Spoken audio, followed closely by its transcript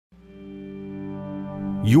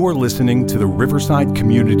You're listening to the Riverside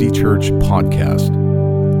Community Church podcast.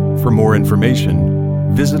 For more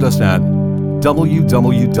information, visit us at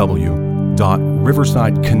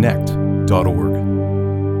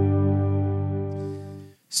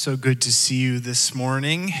www.riversideconnect.org. So good to see you this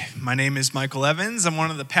morning. My name is Michael Evans. I'm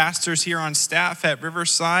one of the pastors here on staff at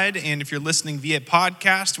Riverside. And if you're listening via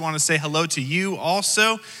podcast, I want to say hello to you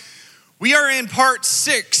also. We are in part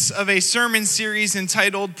 6 of a sermon series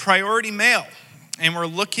entitled Priority Mail. And we're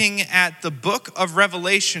looking at the book of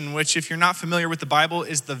Revelation, which, if you're not familiar with the Bible,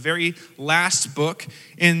 is the very last book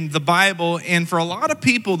in the Bible. And for a lot of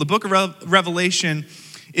people, the book of Revelation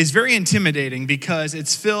is very intimidating because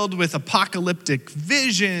it's filled with apocalyptic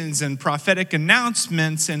visions and prophetic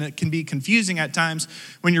announcements, and it can be confusing at times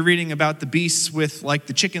when you're reading about the beasts with like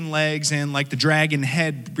the chicken legs and like the dragon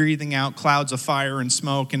head breathing out clouds of fire and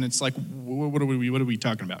smoke, and it's like, what are we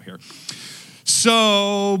talking about here?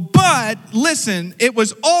 But listen, it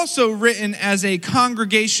was also written as a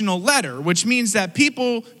congregational letter, which means that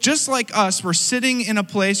people just like us were sitting in a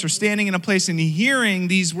place or standing in a place and hearing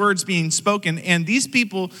these words being spoken, and these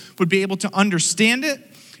people would be able to understand it,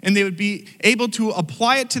 and they would be able to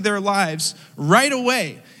apply it to their lives right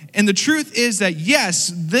away. And the truth is that,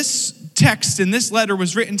 yes, this text in this letter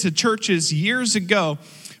was written to churches years ago,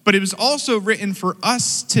 but it was also written for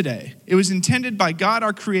us today. It was intended by God,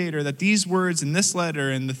 our Creator, that these words in this letter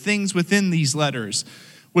and the things within these letters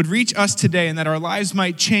would reach us today, and that our lives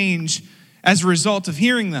might change as a result of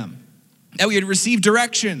hearing them. That we would receive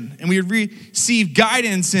direction, and we would receive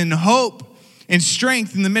guidance and hope and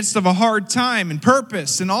strength in the midst of a hard time, and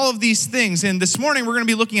purpose, and all of these things. And this morning, we're going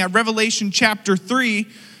to be looking at Revelation chapter 3,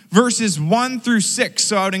 verses 1 through 6.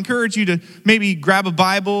 So I would encourage you to maybe grab a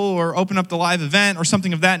Bible or open up the live event or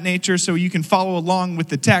something of that nature so you can follow along with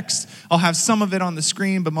the text. I'll have some of it on the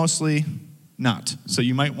screen, but mostly not. So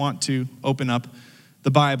you might want to open up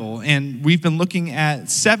the Bible. And we've been looking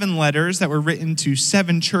at 7 letters that were written to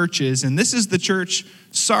 7 churches, and this is the church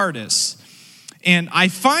Sardis. And I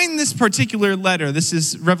find this particular letter, this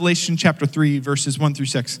is Revelation chapter 3, verses 1 through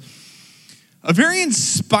 6, a very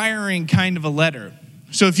inspiring kind of a letter.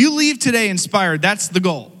 So if you leave today inspired, that's the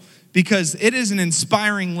goal, because it is an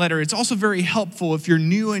inspiring letter. It's also very helpful if you're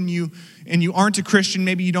new and you aren't a Christian.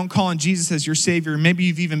 Maybe you don't call on Jesus as your Savior. Maybe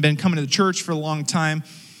you've even been coming to the church for a long time.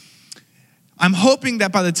 I'm hoping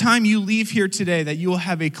that by the time you leave here today, that you will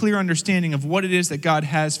have a clear understanding of what it is that God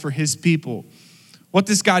has for his people, what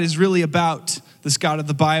this God is really about, this God of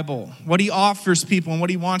the Bible, what he offers people and what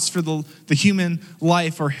he wants for the human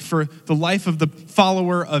life, or for the life of the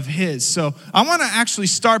follower of his. So I want to actually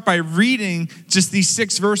start by reading just these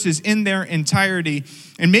 6 verses in their entirety,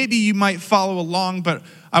 and maybe you might follow along, but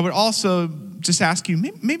I would also just ask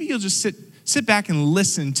you, maybe you'll just sit back and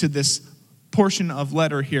listen to this portion of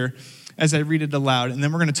letter here as I read it aloud, and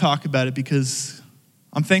then we're going to talk about it because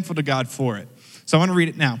I'm thankful to God for it. So I want to read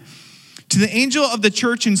it now. To the angel of the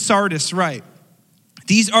church in Sardis write,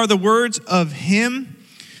 these are the words of him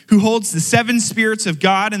who holds the 7 spirits of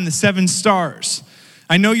God and the 7 stars.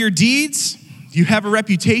 I know your deeds. You have a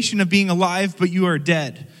reputation of being alive, but you are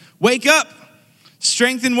dead. Wake up,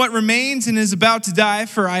 strengthen what remains and is about to die,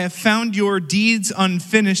 for I have found your deeds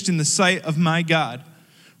unfinished in the sight of my God.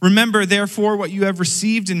 Remember, therefore, what you have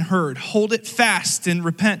received and heard. Hold it fast and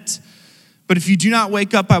repent. But if you do not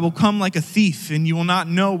wake up, I will come like a thief, and you will not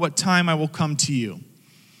know what time I will come to you.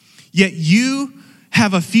 Yet you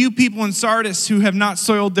have a few people in Sardis who have not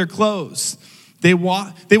soiled their clothes. They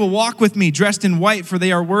will walk with me dressed in white, for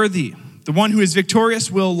they are worthy. The one who is victorious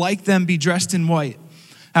will, like them, be dressed in white.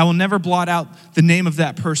 I will never blot out the name of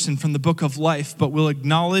that person from the book of life, but will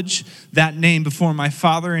acknowledge that name before my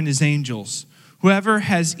Father and his angels. Whoever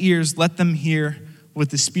has ears, let them hear what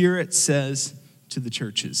the Spirit says to the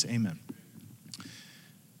churches. Amen.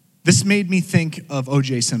 This made me think of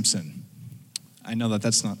O.J. Simpson. I know that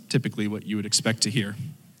that's not typically what you would expect to hear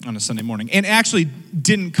on a Sunday morning. And it actually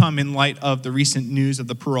didn't come in light of the recent news of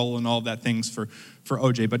the parole and all of that things for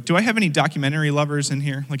OJ. But do I have any documentary lovers in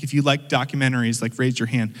here? Like, if you like documentaries, like, raise your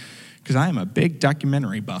hand. Because I am a big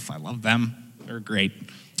documentary buff. I love them. They're great.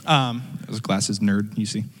 Those glasses nerd, you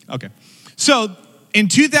see. Okay. So in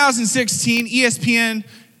 2016, ESPN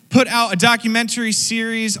put out a documentary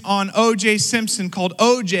series on O.J. Simpson called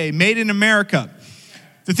O.J. Made in America.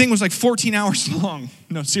 The thing was like 14 hours long.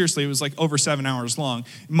 No, seriously, it was like over 7 hours long,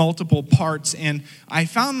 multiple parts. And I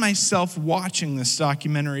found myself watching this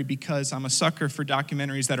documentary because I'm a sucker for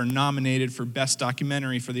documentaries that are nominated for Best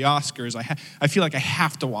Documentary for the Oscars. I feel like I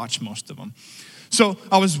have to watch most of them. So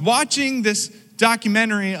I was watching this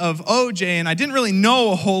documentary of OJ, and I didn't really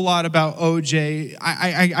know a whole lot about OJ.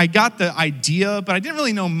 I got the idea, but I didn't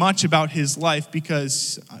really know much about his life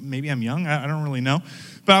because maybe I'm young, I don't really know.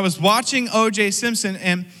 But I was watching OJ Simpson,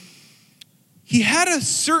 and he had a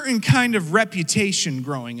certain kind of reputation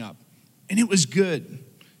growing up, and it was good.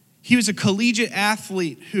 He was a collegiate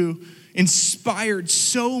athlete who inspired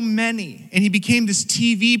so many, and he became this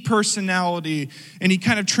TV personality, and he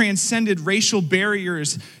kind of transcended racial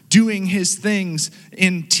barriers doing his things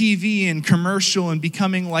in TV and commercial and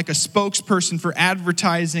becoming like a spokesperson for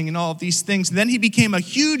advertising and all of these things. And then he became a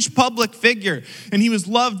huge public figure, and he was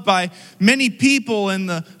loved by many people in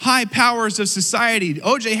the high powers of society.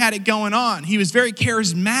 OJ had it going on. He was very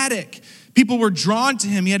charismatic. People were drawn to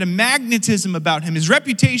him. He had a magnetism about him. His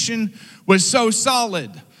reputation was so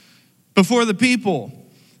solid before the people.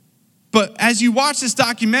 But as you watch this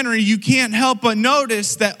documentary, you can't help but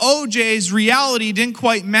notice that OJ's reality didn't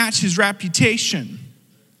quite match his reputation.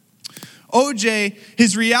 OJ,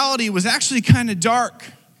 his reality was actually kind of dark.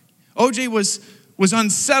 OJ was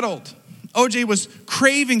unsettled. OJ was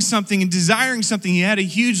craving something and desiring something. He had a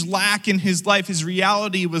huge lack in his life. His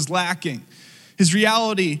reality was lacking. His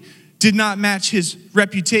reality did not match his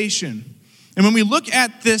reputation. And when we look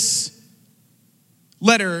at this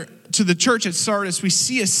letter to the church at Sardis, we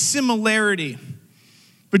see a similarity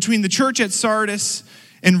between the church at Sardis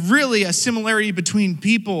and really a similarity between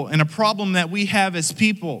people and a problem that we have as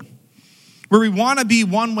people, where we want to be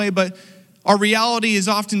one way, but our reality is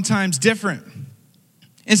oftentimes different.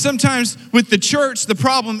 And sometimes with the church, the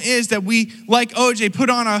problem is that we, like OJ, put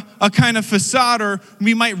on a kind of facade, or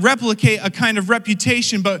we might replicate a kind of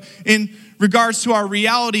reputation, but in regards to our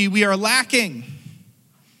reality, we are lacking.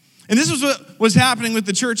 And this was what was happening with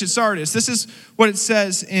the church at Sardis. This is what it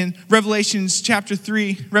says in Revelation chapter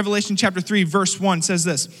 3, verse 1 says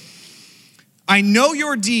this: I know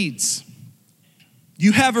your deeds.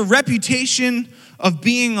 You have a reputation of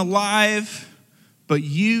being alive, but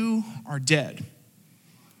you are dead.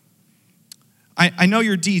 I know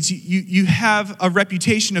your deeds. You have a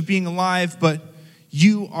reputation of being alive, but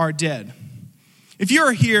you are dead. If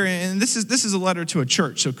you're here, and this is a letter to a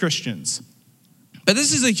church, so Christians, but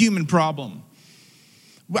this is a human problem.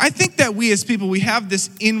 I think that we as people, we have this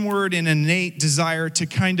inward and innate desire to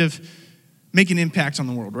kind of make an impact on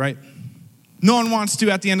the world, right? No one wants to,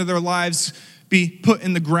 at the end of their lives, be put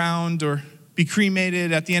in the ground or be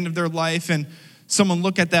cremated at the end of their life, and someone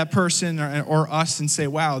look at that person or us and say,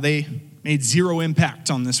 wow, they made zero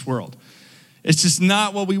impact on this world. It's just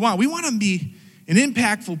not what we want. We want to be an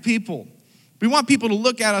impactful people. We want people to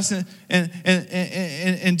look at us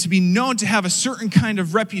and to be known to have a certain kind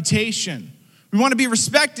of reputation. We want to be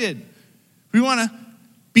respected. We want to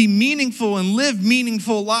be meaningful and live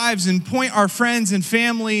meaningful lives and point our friends and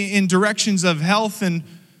family in directions of health and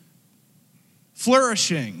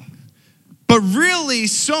flourishing. But really,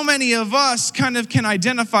 so many of us kind of can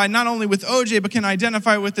identify not only with OJ, but can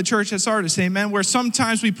identify with the church at Sardis, amen? Where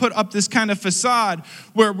sometimes we put up this kind of facade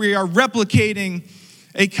where we are replicating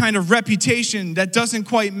a kind of reputation that doesn't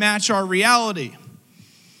quite match our reality.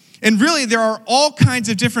 And really, there are all kinds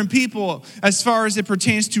of different people as far as it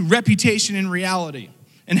pertains to reputation and reality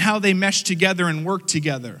and how they mesh together and work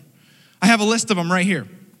together. I have a list of them right here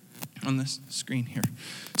on this screen here.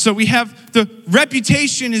 So we have the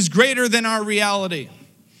reputation is greater than our reality.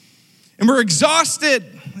 And we're exhausted.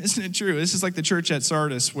 Isn't it true? This is like the church at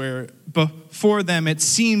Sardis, where before them it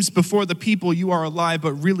seems before the people you are alive,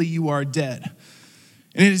 but really you are dead.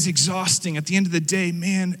 And it is exhausting. At the end of the day,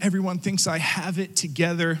 man, everyone thinks I have it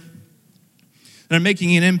together and I'm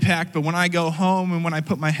making an impact, but when I go home and when I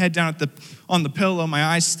put my head down on the pillow, my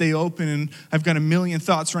eyes stay open and I've got a million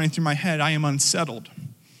thoughts running through my head. I am unsettled.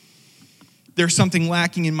 There's something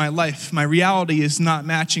lacking in my life. My reality is not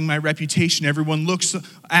matching my reputation. Everyone looks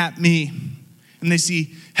at me and they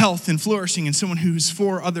see health and flourishing and someone who's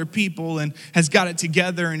for other people and has got it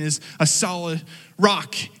together and is a solid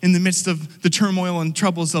rock in the midst of the turmoil and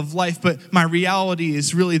troubles of life. But my reality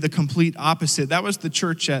is really the complete opposite. That was the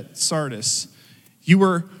church at Sardis. You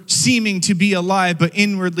were seeming to be alive, but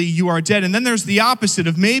inwardly you are dead. And then there's the opposite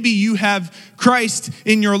of maybe you have Christ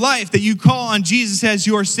in your life, that you call on Jesus as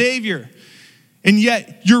your Savior. And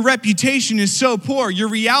yet your reputation is so poor. Your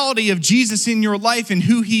reality of Jesus in your life and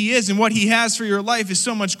who he is and what he has for your life is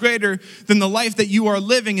so much greater than the life that you are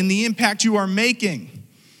living and the impact you are making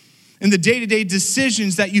and the day-to-day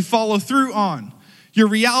decisions that you follow through on. Your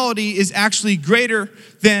reality is actually greater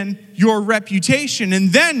than your reputation.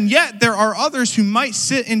 And then yet there are others who might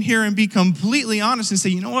sit in here and be completely honest and say,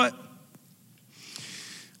 you know what?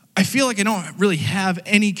 I feel like I don't really have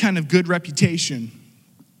any kind of good reputation.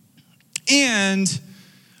 And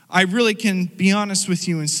I really can be honest with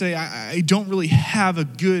you and say I don't really have a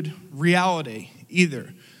good reality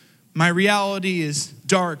either. My reality is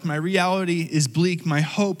dark. My reality is bleak. My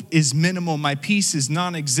hope is minimal. My peace is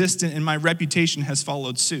non-existent, and my reputation has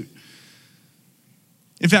followed suit.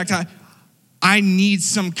 In fact, I need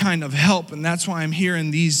some kind of help, and that's why I'm here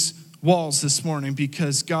in these walls this morning,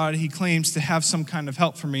 because God, he claims to have some kind of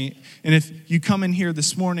help for me. And if you come in here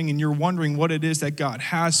this morning and you're wondering what it is that God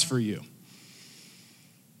has for you,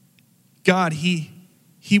 God, he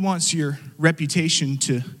wants your reputation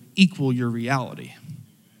to equal your reality,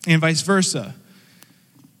 and vice versa.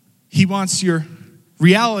 He wants your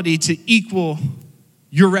reality to equal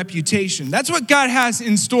your reputation. That's what God has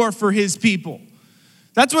in store for his people.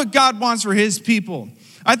 That's what God wants for his people.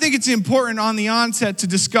 I think it's important on the onset to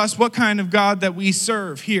discuss what kind of God that we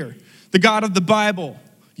serve here. The God of the Bible,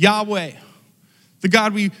 Yahweh. The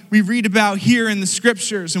God we read about here in the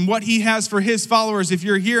scriptures and what he has for his followers. If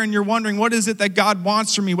you're here and you're wondering, what is it that God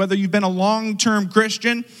wants from me? Whether you've been a long-term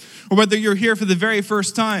Christian or whether you're here for the very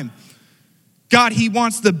first time. God, he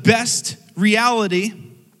wants the best reality,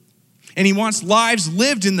 and he wants lives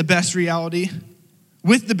lived in the best reality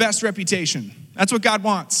with the best reputation. That's what God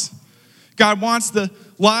wants. God wants the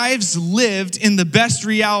lives lived in the best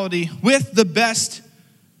reality with the best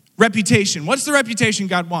reputation. What's the reputation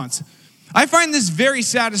God wants? I find this very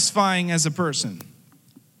satisfying as a person.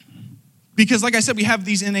 Because like I said, we have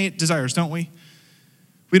these innate desires, don't we?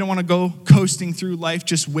 We don't want to go coasting through life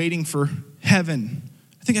just waiting for heaven.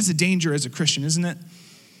 I think that's a danger as a Christian, isn't it?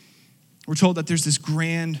 We're told that there's this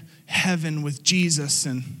grand heaven with Jesus,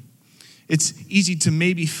 and it's easy to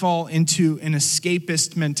maybe fall into an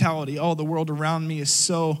escapist mentality. Oh, the world around me is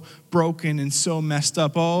so broken and so messed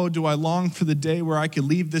up. Oh, do I long for the day where I could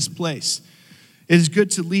leave this place? It is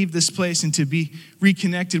good to leave this place and to be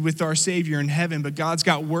reconnected with our Savior in heaven, but God's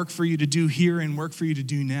got work for you to do here and work for you to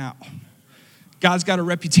do now. God's got a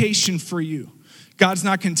reputation for you. God's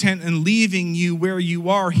not content in leaving you where you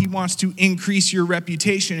are. He wants to increase your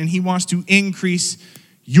reputation, and he wants to increase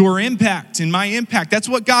your impact and my impact. That's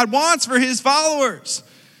what God wants for his followers.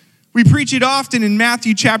 We preach it often in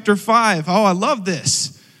Matthew chapter 5. Oh, I love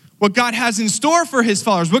this. What God has in store for his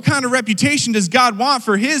followers. What kind of reputation does God want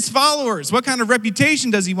for his followers? What kind of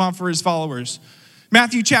reputation does he want for his followers?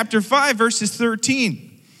 Matthew chapter 5, verses 13.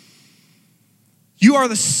 You are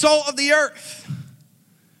the salt of the earth.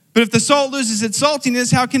 But if the salt loses its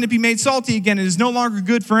saltiness, how can it be made salty again? It is no longer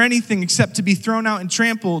good for anything except to be thrown out and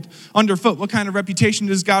trampled underfoot. What kind of reputation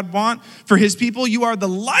does God want for his people? You are the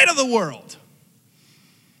light of the world.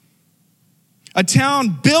 A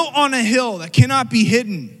town built on a hill that cannot be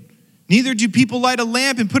hidden. Neither do people light a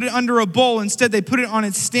lamp and put it under a bowl. Instead, they put it on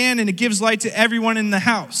its stand, and it gives light to everyone in the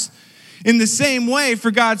house. In the same way,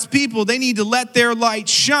 for God's people, they need to let their light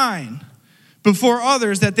shine before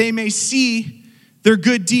others, that they may see their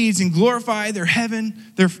good deeds and glorify their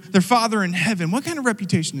Father in heaven. What kind of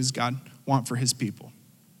reputation does God want for his people?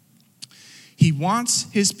 He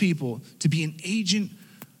wants his people to be an agent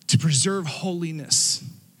to preserve holiness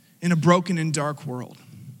in a broken and dark world.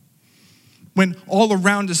 When all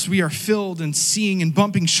around us we are filled and seeing and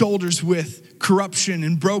bumping shoulders with corruption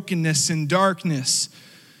and brokenness and darkness,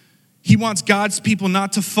 he wants God's people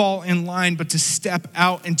not to fall in line, but to step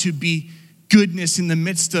out and to be goodness in the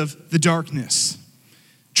midst of the darkness.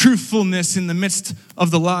 Truthfulness in the midst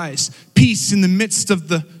of the lies. Peace in the midst of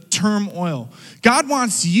the turmoil. God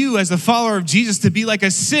wants you as a follower of Jesus to be like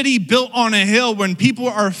a city built on a hill when people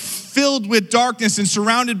are filled with darkness and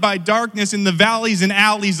surrounded by darkness in the valleys and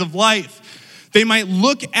alleys of life. They might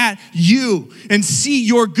look at you and see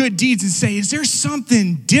your good deeds and say, is there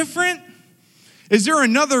something different? Is there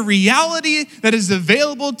another reality that is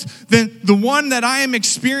available than the one that I am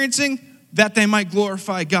experiencing? That they might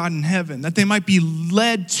glorify God in heaven, that they might be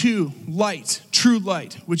led to light, true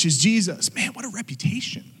light, which is Jesus. Man, what a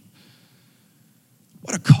reputation.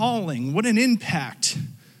 What a calling, what an impact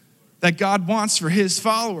that God wants for his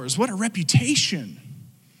followers. What a reputation.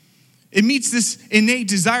 It meets this innate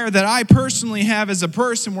desire that I personally have as a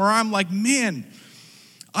person where I'm like, man,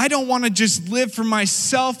 I don't want to just live for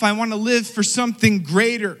myself. I want to live for something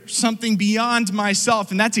greater, something beyond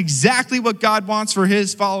myself. And that's exactly what God wants for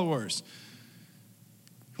his followers.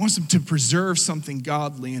 He wants them to preserve something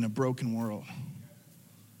godly in a broken world. He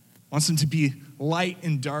wants them to be light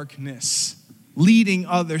in darkness, leading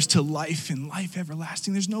others to life and life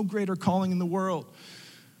everlasting. There's no greater calling in the world.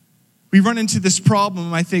 We run into this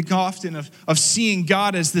problem, I think, often of seeing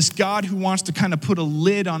God as this God who wants to kind of put a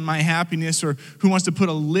lid on my happiness or who wants to put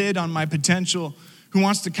a lid on my potential, who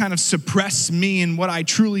wants to kind of suppress me and what I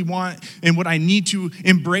truly want and what I need to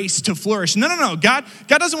embrace to flourish. No. God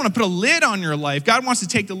doesn't want to put a lid on your life. God wants to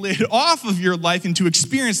take the lid off of your life and to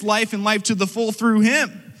experience life and life to the full through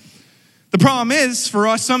him. The problem is, for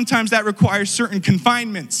us, sometimes that requires certain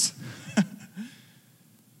confinements.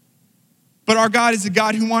 But our God is a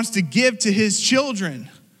God who wants to give to his children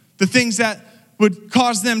the things that would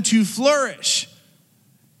cause them to flourish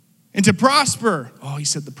and to prosper. Oh, he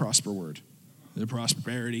said the prosper word. The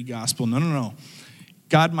prosperity gospel. No.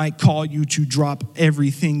 God might call you to drop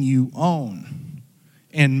everything you own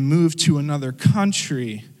and move to another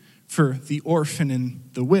country for the orphan and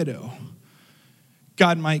the widow.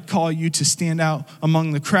 God might call you to stand out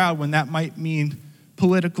among the crowd when that might mean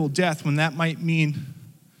political death, when that might mean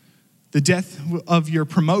the death of your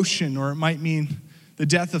promotion, or it might mean the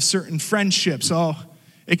death of certain friendships. Oh,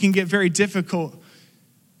 it can get very difficult.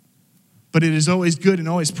 But it is always good and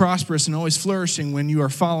always prosperous and always flourishing when you are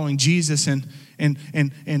following Jesus and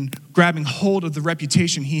grabbing hold of the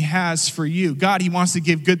reputation he has for you. God, he wants to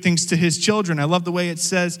give good things to his children. I love the way it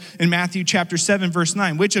says in Matthew chapter 7, verse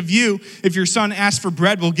 9. Which of you, if your son asks for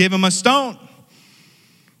bread, will give him a stone?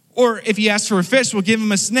 Or if he asks for a fish, we'll give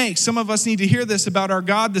him a snake. Some of us need to hear this about our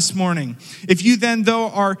God this morning. If you then, though,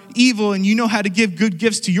 are evil and you know how to give good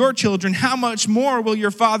gifts to your children, how much more will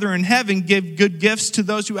your Father in heaven give good gifts to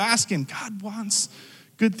those who ask him? God wants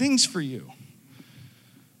good things for you.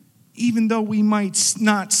 Even though we might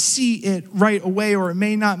not see it right away or it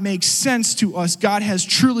may not make sense to us, God has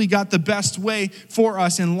truly got the best way for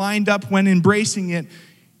us and lined up when embracing it.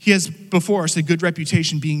 He has before us a good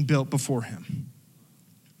reputation being built before him.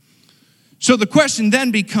 So the question then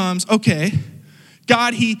becomes, okay,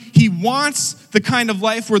 God, he wants the kind of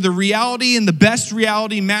life where the reality and the best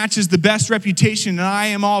reality matches the best reputation, and I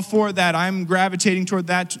am all for that. I'm gravitating toward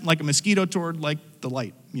that like a mosquito toward like the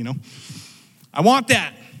light, I want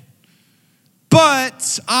that.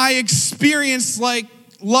 But I experience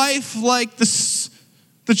life like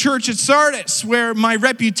the church at Sardis, where my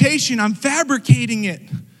reputation, I'm fabricating it.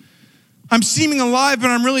 I'm seeming alive, but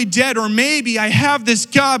I'm really dead. Or maybe I have this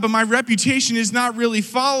God, but my reputation is not really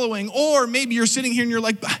following. Or maybe you're sitting here and you're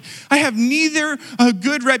like, I have neither a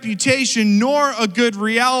good reputation nor a good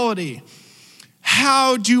reality.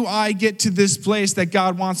 How do I get to this place that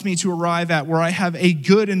God wants me to arrive at, where I have a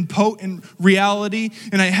good and potent reality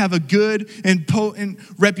and I have a good and potent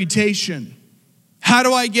reputation? How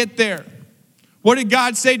do I get there? What did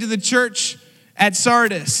God say to the church at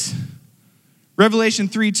Sardis? Revelation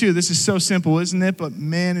 3:2. This is so simple, isn't it? But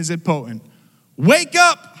man, is it potent. Wake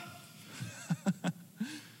up!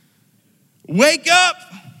 Wake up!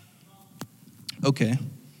 Okay.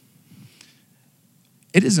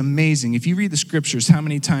 It is amazing, if you read the scriptures, how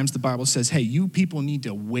many times the Bible says, hey, you people need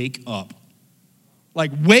to wake up.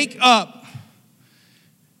 Like, wake up.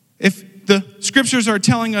 If the scriptures are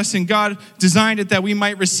telling us and God designed it that we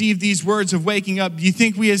might receive these words of waking up, do you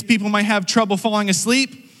think we as people might have trouble falling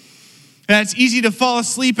asleep? And it's easy to fall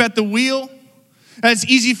asleep at the wheel. And it's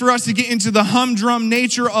easy for us to get into the humdrum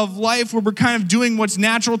nature of life where we're kind of doing what's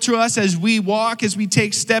natural to us as we walk, as we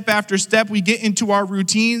take step after step. We get into our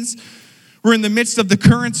routines. We're in the midst of the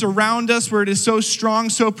currents around us where it is so strong,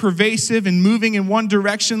 so pervasive, and moving in one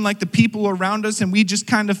direction like the people around us, and we just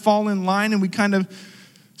kind of fall in line and we kind of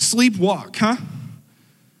sleepwalk, huh?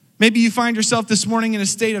 Maybe you find yourself this morning in a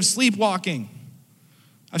state of sleepwalking.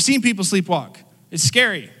 I've seen people sleepwalk. It's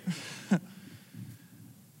scary.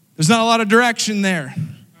 There's not a lot of direction there.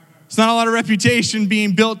 There's not a lot of reputation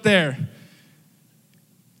being built there.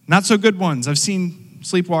 Not so good ones. I've seen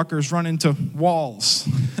sleepwalkers run into walls.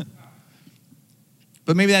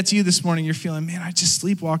 But maybe that's you this morning. You're feeling, man, I just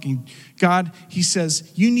sleepwalking. God, he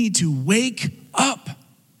says, you need to wake up.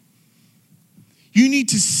 You need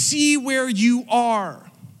to see where you are.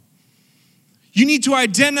 You need to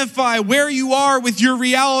identify where you are with your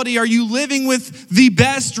reality. Are you living with the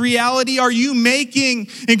best reality? Are you making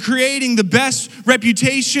and creating the best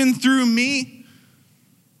reputation through me?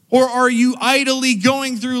 Or are you idly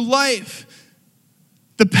going through life?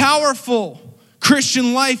 The powerful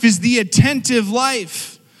Christian life is the attentive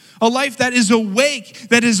life. A life that is awake,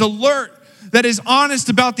 that is alert, that is honest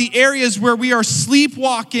about the areas where we are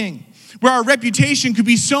sleepwalking, where our reputation could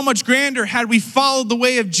be so much grander had we followed the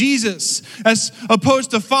way of Jesus as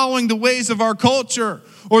opposed to following the ways of our culture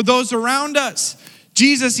or those around us.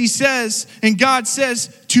 Jesus, he says, and God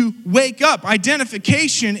says to wake up.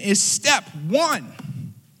 Identification is step one.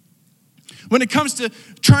 When it comes to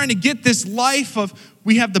trying to get this life of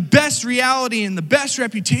we have the best reality and the best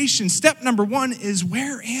reputation, step number one is,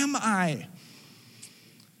 where am I?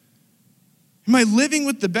 Am I living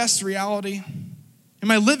with the best reality? Am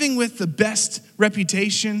I living with the best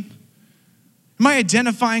reputation? Am I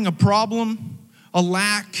identifying a problem, a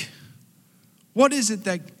lack? What is it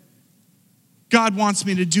that God wants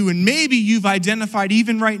me to do? And maybe you've identified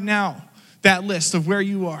even right now that list of where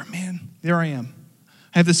you are. Man, there I am.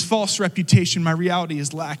 I have this false reputation. My reality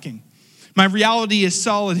is lacking. My reality is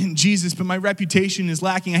solid in Jesus, but my reputation is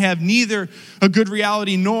lacking. I have neither a good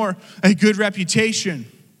reality nor a good reputation.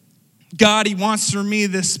 God, he wants for me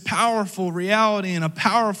this powerful reality and a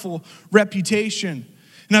powerful reputation.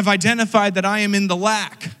 And I've identified that I am in the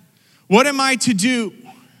lack. What am I to do?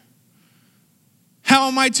 How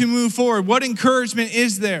am I to move forward? What encouragement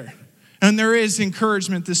is there? And there is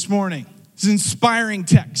encouragement this morning. It's an inspiring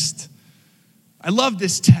text. I love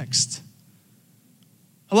this text.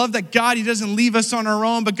 I love that God, he doesn't leave us on our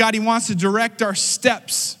own, but God, he wants to direct our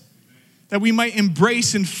steps that we might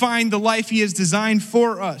embrace and find the life he has designed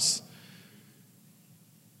for us.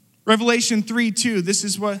 Revelation 3:2, this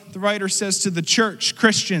is what the writer says to the church,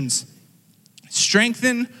 Christians.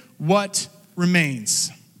 Strengthen what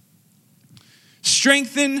remains.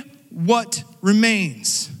 Strengthen what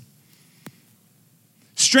remains.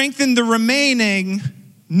 Strengthen the remaining,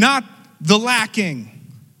 not the lacking.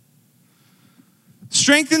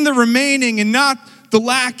 Strengthen the remaining and not the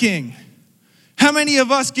lacking. How many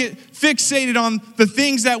of us get fixated on the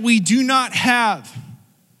things that we do not have?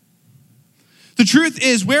 The truth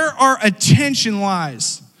is, where our attention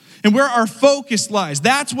lies and where our focus lies,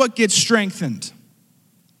 that's what gets strengthened.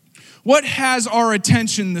 What has our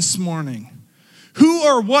attention this morning? Who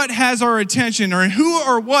or what has our attention, or who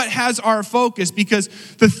or what has our focus? Because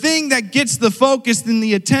the thing that gets the focus and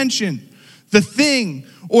the attention, the thing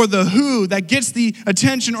or the who that gets the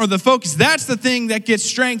attention or the focus, that's the thing that gets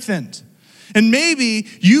strengthened. And maybe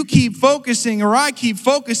you keep focusing, or I keep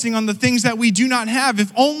focusing on the things that we do not have.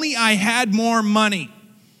 If only I had more money.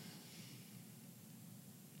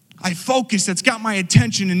 I focus, that's got my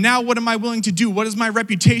attention, and now what am I willing to do? What does my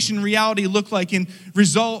reputation and reality look like in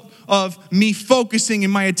result of me focusing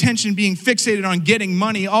and my attention being fixated on getting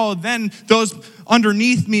money? Oh, then those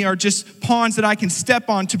underneath me are just pawns that I can step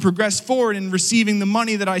on to progress forward in receiving the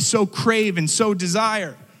money that I so crave and so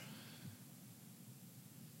desire.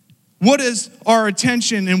 What is our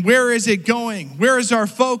attention and where is it going? Where is our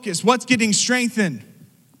focus? What's getting strengthened?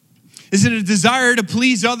 Is it a desire to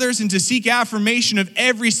please others and to seek affirmation of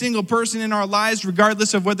every single person in our lives,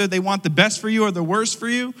 regardless of whether they want the best for you or the worst for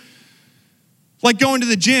you? Like going to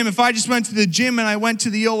the gym. If I just went to the gym and I went to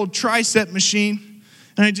the old tricep machine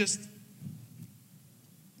and I just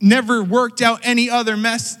never worked out any other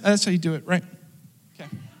mess. That's how you do it, right? Okay.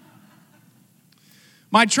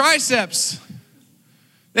 My triceps,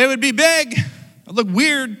 they would be big. I look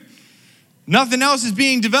weird. Nothing else is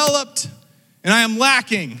being developed, and I am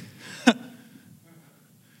lacking.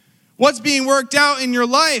 What's being worked out in your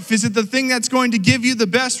life? Is it the thing that's going to give you the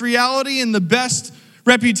best reality and the best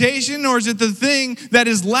reputation, or is it the thing that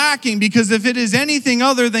is lacking? Because if it is anything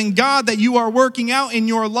other than God that you are working out in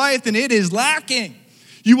your life, then it is lacking.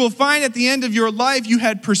 You will find at the end of your life you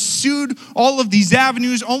had pursued all of these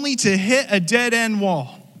avenues only to hit a dead-end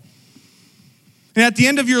wall. And at the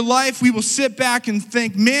end of your life, we will sit back and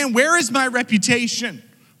think, man, where is my reputation?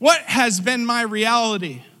 What has been my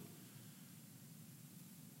reality?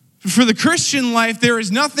 For the Christian life, there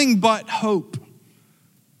is nothing but hope.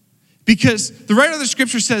 Because the writer of the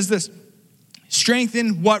scripture says this,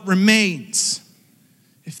 strengthen what remains.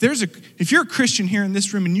 If you're a Christian here in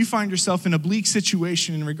this room and you find yourself in a bleak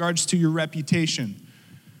situation in regards to your reputation,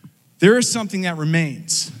 there is something that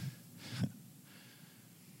remains.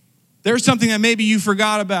 There's something that maybe you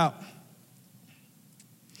forgot about.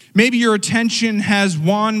 Maybe your attention has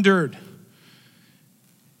wandered.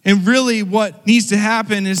 And really what needs to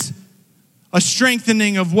happen is a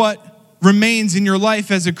strengthening of what remains in your life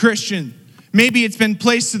as a Christian. Maybe it's been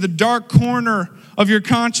placed to the dark corner of your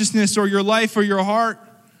consciousness or your life or your heart,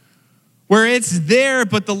 where it's there,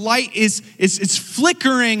 but the light is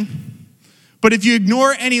flickering. But if you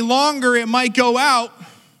ignore it any longer, it might go out.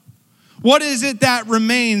 What is it that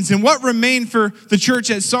remains? And what remained for the church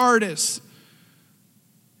at Sardis?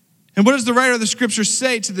 And what does the writer of the scripture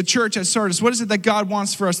say to the church at Sardis? What is it that God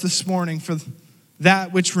wants for us this morning for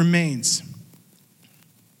that which remains?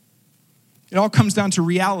 It all comes down to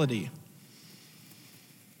reality.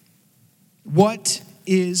 What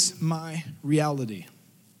is my reality?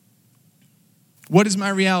 What is my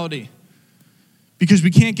reality? Because we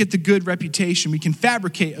can't get the good reputation. We can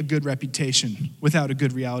fabricate a good reputation without a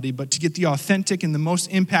good reality. But to get the authentic and the most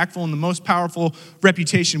impactful and the most powerful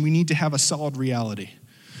reputation, we need to have a solid reality.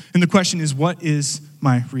 And the question is, what is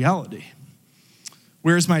my reality?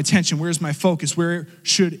 Where is my attention? Where is my focus? Where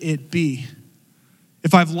should it be?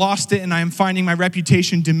 If I've lost it and I am finding my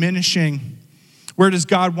reputation diminishing, where does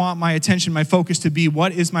God want my attention, my focus to be?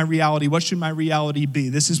 What is my reality? What should my reality be?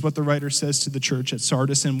 This is what the writer says to the church at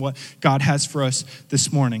Sardis and what God has for us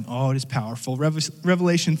this morning. Oh, it is powerful.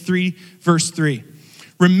 Revelation 3, verse 3.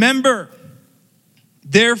 Remember,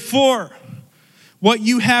 therefore, what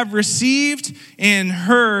you have received and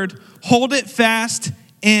heard, hold it fast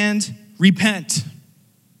and repent.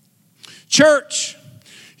 Church,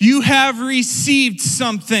 you have received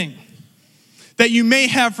something that you may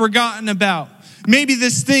have forgotten about. Maybe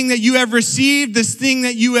this thing that you have received, this thing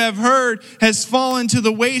that you have heard has fallen to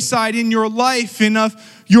the wayside in your life and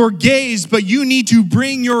of your gaze, but you need to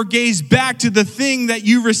bring your gaze back to the thing that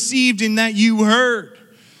you received and that you heard.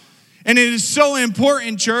 And it is so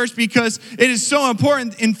important, church, because it is so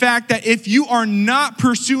important, in fact, that if you are not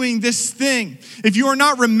pursuing this thing, if you are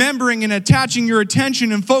not remembering and attaching your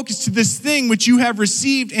attention and focus to this thing which you have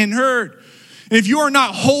received and heard, and if you are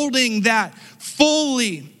not holding that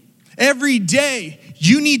fully every day,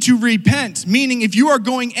 you need to repent. Meaning, if you are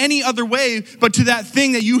going any other way but to that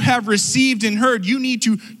thing that you have received and heard, you need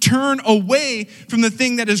to turn away from the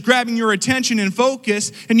thing that is grabbing your attention and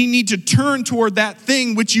focus, and you need to turn toward that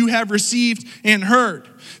thing which you have received and heard.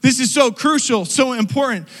 This is so crucial, so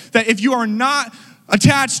important, that if you are not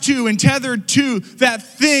attached to and tethered to that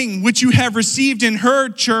thing which you have received and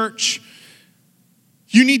heard, church,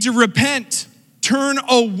 you need to repent. Turn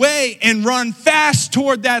away and run fast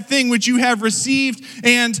toward that thing which you have received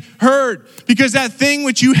and heard. Because that thing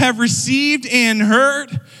which you have received and heard,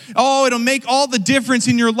 oh, it'll make all the difference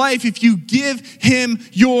in your life if you give him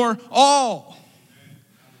your all.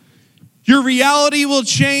 Your reality will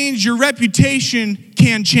change. Your reputation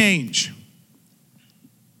can change.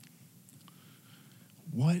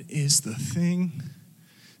 What is the thing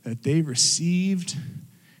that they received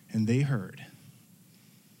and they heard?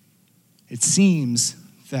 It seems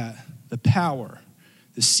that the power,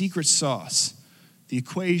 the secret sauce, the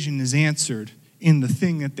equation is answered in the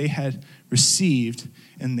thing that they had received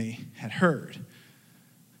and they had heard.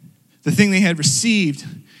 The thing they had received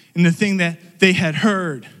and the thing that they had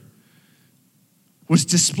heard was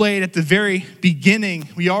displayed at the very beginning.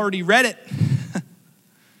 We already read it.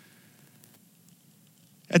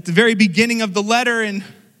 At the very beginning of the letter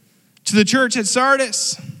to the church at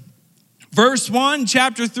Sardis. Verse 1,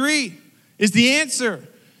 chapter 3. Is the answer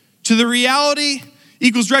to the reality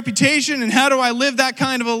equals reputation, and how do I live that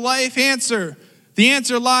kind of a life? Answer. The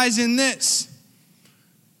answer lies in this.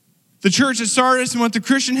 The church at Sardis and what the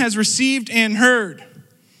Christian has received and heard.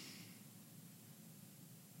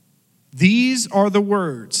 These are the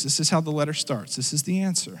words. This is how the letter starts. This is the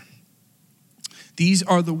answer. These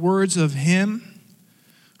are the words of him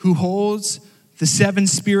who holds the 7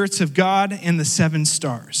 spirits of God and the 7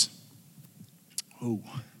 stars. Oh.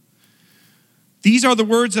 These are the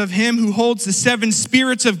words of him who holds the 7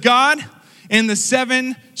 spirits of God and the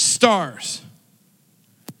 7 stars.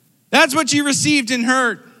 That's what you received and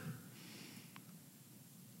heard.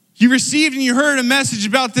 You received and you heard a message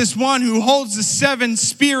about this one who holds the 7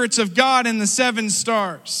 spirits of God and the 7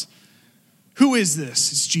 stars. Who is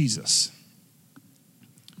this? It's Jesus.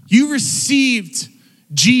 You received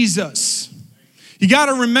Jesus. You got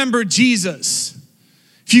to remember Jesus.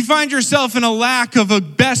 If you find yourself in a lack of a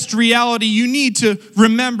best reality, you need to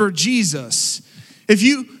remember Jesus. If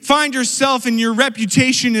you find yourself and your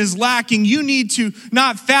reputation is lacking, you need to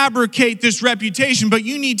not fabricate this reputation, but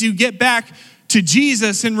you need to get back to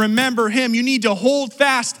Jesus and remember him. You need to hold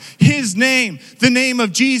fast his name, the name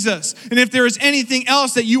of Jesus. And if there is anything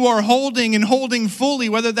else that you are holding and holding fully,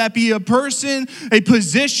 whether that be a person, a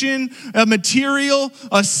position, a material,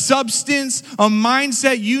 a substance, a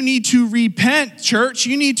mindset, you need to repent, church.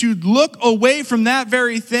 You need to look away from that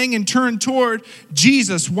very thing and turn toward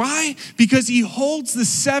Jesus. Why? Because he holds the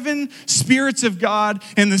 7 spirits of God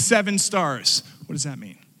and the 7 stars. What does that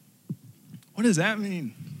mean? What does that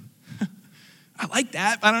mean? I like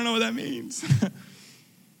that, but I don't know what that means.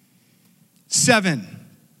 7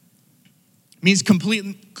 means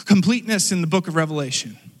completeness in the book of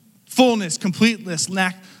Revelation. Fullness, completeness,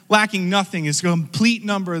 lacking nothing is a complete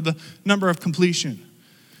number, the number of completion.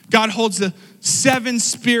 God holds the 7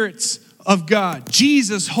 spirits of God.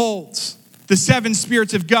 Jesus holds the 7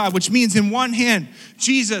 spirits of God, which means in one hand,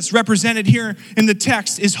 Jesus, represented here in the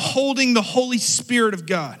text, is holding the Holy Spirit of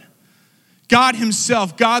God. God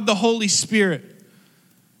himself, God the Holy Spirit.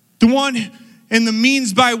 The one and the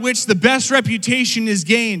means by which the best reputation is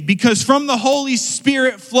gained, because from the Holy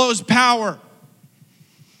Spirit flows power.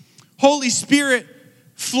 Holy Spirit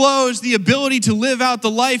flows the ability to live out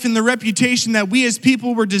the life and the reputation that we as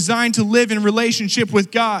people were designed to live in relationship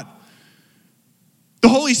with God. The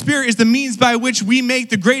Holy Spirit is the means by which we make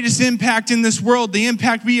the greatest impact in this world, the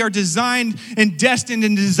impact we are designed and destined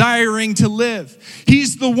and desiring to live.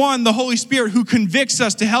 He's the one, the Holy Spirit, who convicts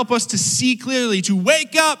us to help us to see clearly, to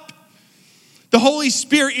wake up. The Holy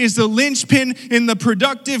Spirit is the linchpin in the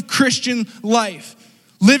productive Christian life,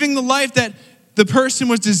 living the life that the person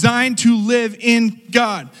was designed to live in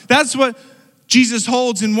God. That's what Jesus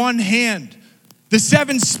holds in one hand. The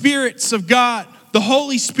seven spirits of God. The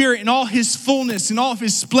Holy Spirit in all his fullness, and all of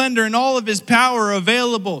his splendor, and all of his power are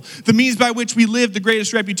available. The means by which we live the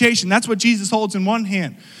greatest reputation. That's what Jesus holds in one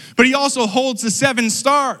hand. But he also holds the seven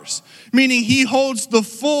stars, meaning he holds the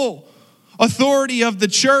full authority of the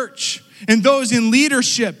church and those in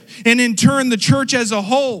leadership, and in turn the church as a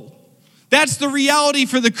whole. That's the reality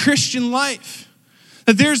for the Christian life.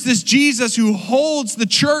 That there's this Jesus who holds the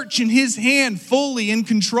church in his hand fully in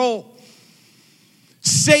control.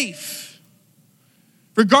 Safe.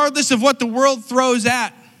 Regardless of what the world throws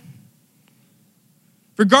at,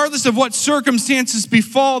 regardless of what circumstances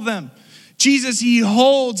befall them, Jesus, he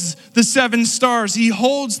holds the seven stars. He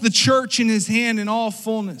holds the church in his hand in all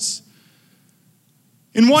fullness.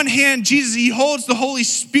 In one hand, Jesus, he holds the Holy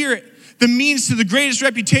Spirit, the means to the greatest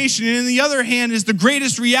reputation. And in the other hand is the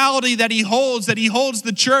greatest reality that he holds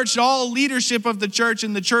the church, all leadership of the church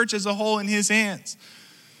and the church as a whole in his hands.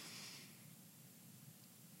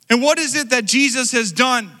 And what is it that Jesus has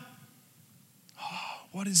done?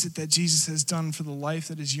 What is it that Jesus has done for the life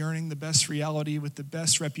that is yearning the best reality with the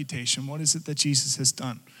best reputation? What is it that Jesus has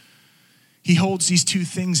done? He holds these two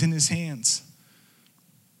things in his hands.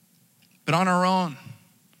 But on our own,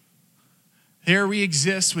 here we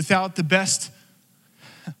exist without the best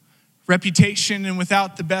reputation and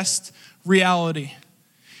without the best reality.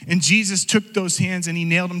 And Jesus took those hands and he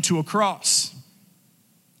nailed them to a cross.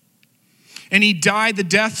 And he died the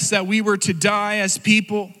deaths that we were to die as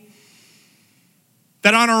people.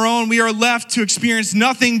 That on our own we are left to experience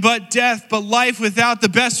nothing but death, but life without the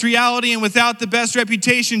best reality and without the best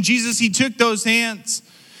reputation. Jesus, he took those hands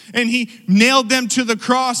and he nailed them to the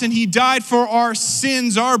cross, and he died for our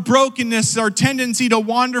sins, our brokenness, our tendency to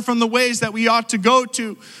wander from the ways that we ought to go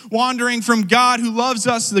to, wandering from God who loves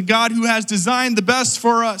us, the God who has designed the best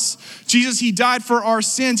for us. Jesus, he died for our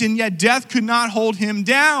sins, and yet death could not hold him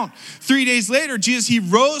down. 3 days later, Jesus, he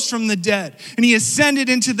rose from the dead, and he ascended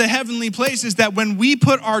into the heavenly places, that when we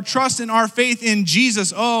put our trust and our faith in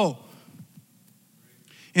Jesus, in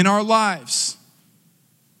our lives,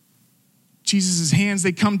 Jesus' hands,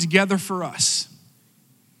 they come together for us.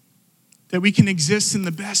 That we can exist in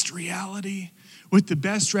the best reality, with the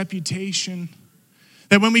best reputation.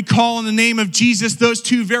 That when we call on the name of Jesus, those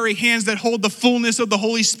two very hands that hold the fullness of the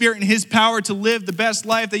Holy Spirit and his power to live the best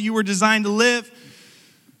life that you were designed to live.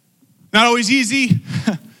 Not always easy,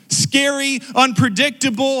 scary,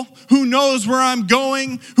 unpredictable. Who knows where I'm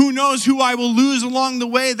going? Who knows who I will lose along the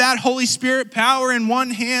way? That Holy Spirit power in one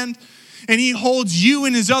hand, and he holds you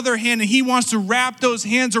in his other hand, and he wants to wrap those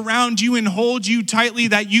hands around you and hold you tightly,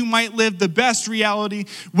 that you might live the best reality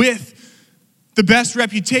with the best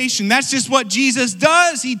reputation. That's just what Jesus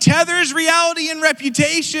does. He tethers reality and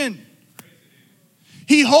reputation.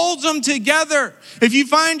 He holds them together. If you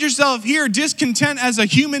find yourself here discontent as a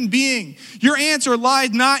human being, your answer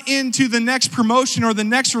lies not into the next promotion or the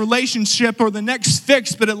next relationship or the next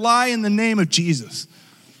fix, but it lies in the name of Jesus.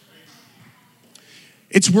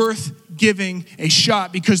 It's worth giving a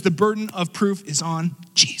shot because the burden of proof is on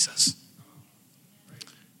Jesus.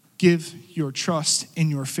 Give your trust and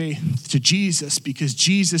your faith to Jesus, because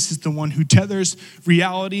Jesus is the one who tethers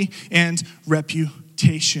reality and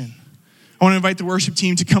reputation. I want to invite the worship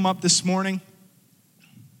team to come up this morning.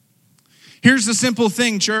 Here's the simple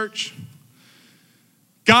thing, church.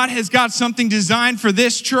 God has got something designed for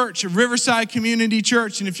this church, a Riverside Community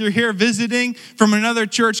Church. And if you're here visiting from another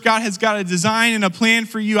church, God has got a design and a plan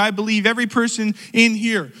for you. I believe every person in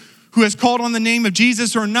here who has called on the name of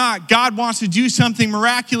Jesus or not, God wants to do something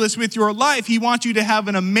miraculous with your life. He wants you to have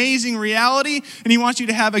an amazing reality, and he wants you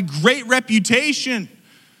to have a great reputation.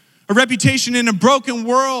 A reputation in a broken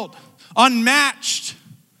world, unmatched,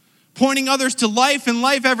 pointing others to life and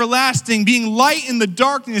life everlasting, being light in the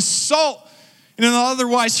darkness, salt in an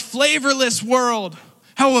otherwise flavorless world.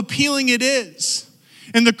 How appealing it is.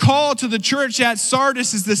 And the call to the church at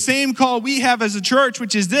Sardis is the same call we have as a church,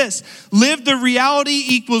 which is this: live the reality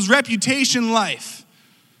equals reputation life.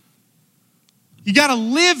 You got to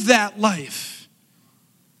live that life.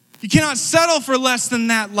 You cannot settle for less than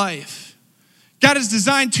that life. God has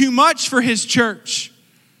designed too much for his church.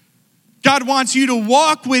 God wants you to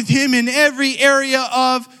walk with him in every area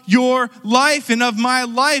of your life and of my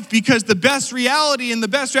life, because the best reality and the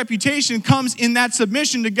best reputation comes in that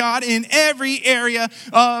submission to God in every area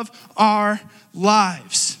of our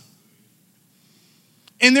lives.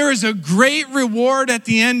 And there is a great reward at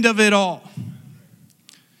the end of it all.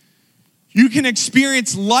 You can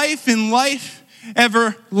experience life and life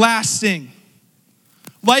everlasting.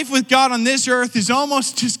 Life with God on this earth is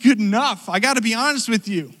almost just good enough. I got to be honest with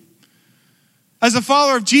you. As a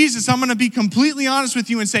follower of Jesus, I'm going to be completely honest with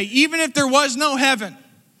you and say, even if there was no heaven,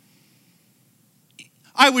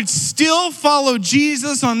 I would still follow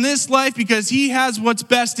Jesus on this life because he has what's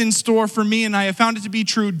best in store for me, and I have found it to be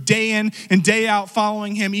true day in and day out,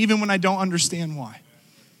 following him even when I don't understand why.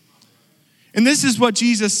 And this is what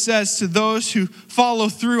Jesus says to those who follow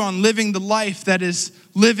through on living the life that is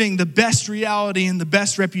living the best reality and the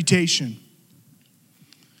best reputation.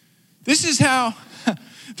 This is how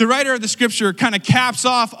the writer of the scripture kind of caps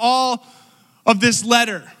off all of this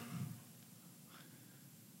letter.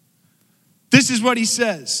 This is what he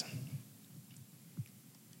says.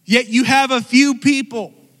 Yet you have a few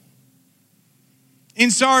people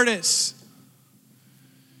in Sardis.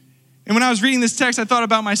 And when I was reading this text, I thought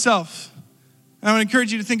about myself. And I would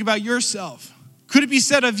encourage you to think about yourself. Could it be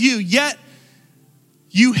said of you, yet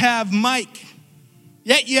you have Mike,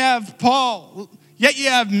 yet you have Paul, yet you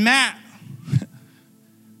have Matt,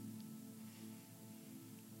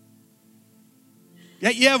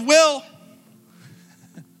 yet you have Will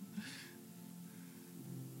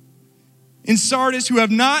in Sardis who have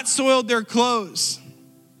not soiled their clothes.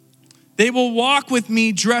 They will walk with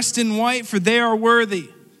me dressed in white, for they are worthy.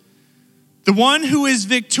 The one who is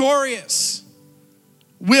victorious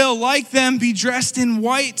will, like them, be dressed in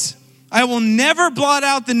white. I will never blot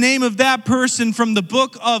out the name of that person from the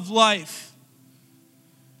book of life,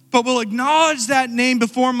 but will acknowledge that name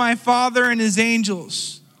before my Father and his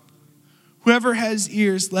angels. Whoever has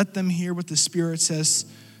ears, let them hear what the Spirit says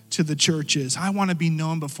to the churches. I want to be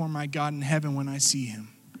known before my God in heaven when I see him.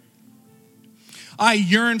 I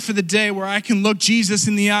yearn for the day where I can look Jesus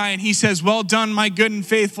in the eye and he says, well done, my good and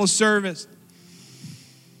faithful servant.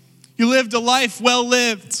 You lived a life well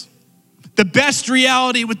lived. The best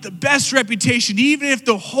reality with the best reputation. Even if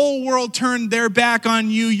the whole world turned their back on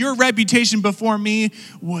you, your reputation before me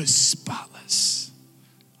was spotless.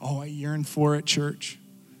 Oh, I yearn for it, church.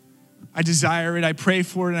 I desire it, I pray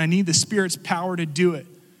for it, and I need the Spirit's power to do it.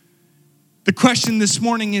 The question this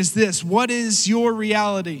morning is this: what is your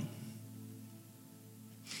reality?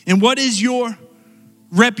 And what is your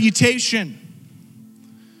reputation?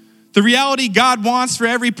 The reality God wants for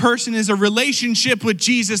every person is a relationship with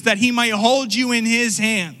Jesus, that he might hold you in his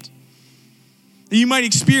hand. That you might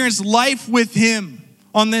experience life with him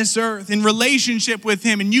on this earth, in relationship with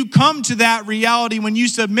him. And you come to that reality when you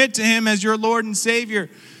submit to him as your Lord and Savior.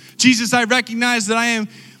 Jesus, I recognize that I am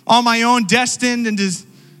on my own destined and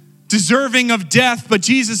deserving of death. But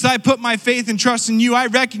Jesus, I put my faith and trust in you. I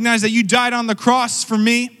recognize that you died on the cross for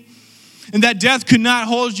me, and that death could not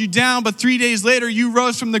hold you down, but 3 days later you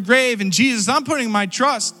rose from the grave. And Jesus, I'm putting my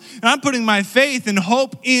trust and I'm putting my faith and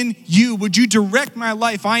hope in you. Would you direct my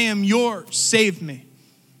life? I am yours. Save me.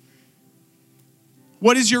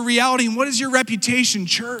 What is your reality and what is your reputation,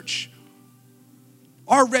 church?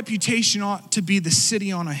 Our reputation ought to be the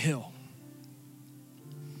city on a hill.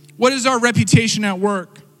 What is our reputation at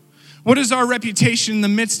work? What is our reputation in the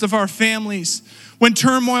midst of our families? When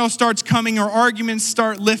turmoil starts coming or arguments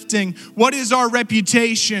start lifting, what is our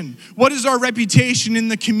reputation? What is our reputation in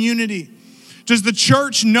the community? Does the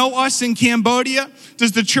church know us in Cambodia?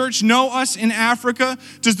 Does the church know us in Africa?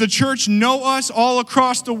 Does the church know us all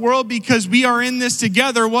across the world because we are in this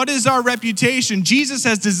together? What is our reputation? Jesus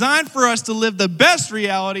has designed for us to live the best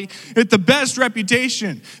reality with the best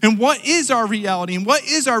reputation. And what is our reality and what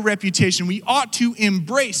is our reputation? We ought to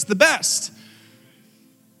embrace the best.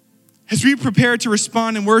 As we prepare to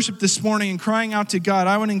respond in worship this morning and crying out to God,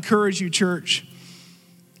 I want to encourage you, church,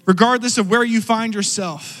 regardless of where you find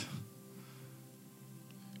yourself,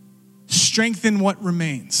 strengthen what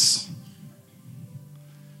remains.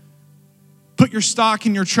 Put your stock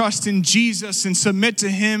and your trust in Jesus and submit to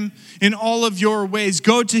him in all of your ways.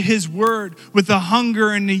 Go to his word with a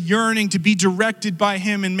hunger and a yearning to be directed by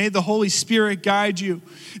him, and may the Holy Spirit guide you,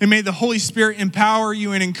 and may the Holy Spirit empower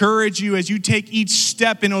you and encourage you as you take each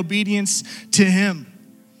step in obedience to him.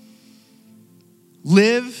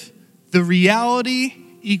 Live the reality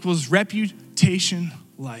equals reputation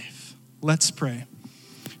life. Let's pray.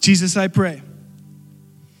 Jesus, I pray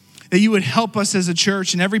that you would help us as a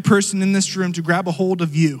church and every person in this room to grab a hold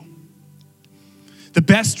of you. The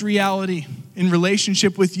best reality in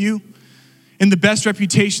relationship with you, and the best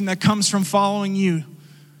reputation that comes from following you.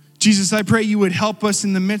 Jesus, I pray you would help us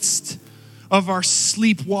in the midst of our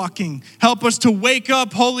sleepwalking. Help us to wake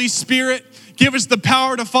up, Holy Spirit. Give us the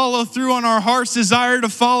power to follow through on our heart's desire to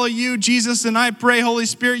follow you, Jesus. And I pray, Holy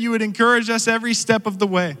Spirit, you would encourage us every step of the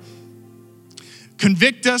way.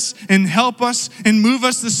 Convict us and help us and move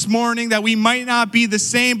us this morning that we might not be the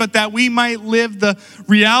same, but that we might live the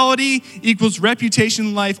reality equals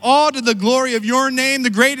reputation life, all to the glory of your name,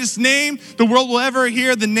 the greatest name the world will ever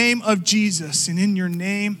hear, the name of Jesus. And in your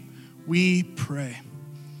name we pray.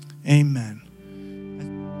 Amen.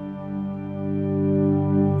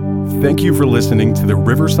 Thank you for listening to the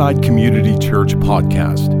Riverside Community Church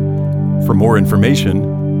podcast. For more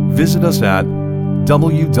information, visit us at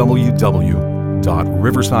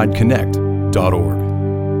www.riversideconnect.org.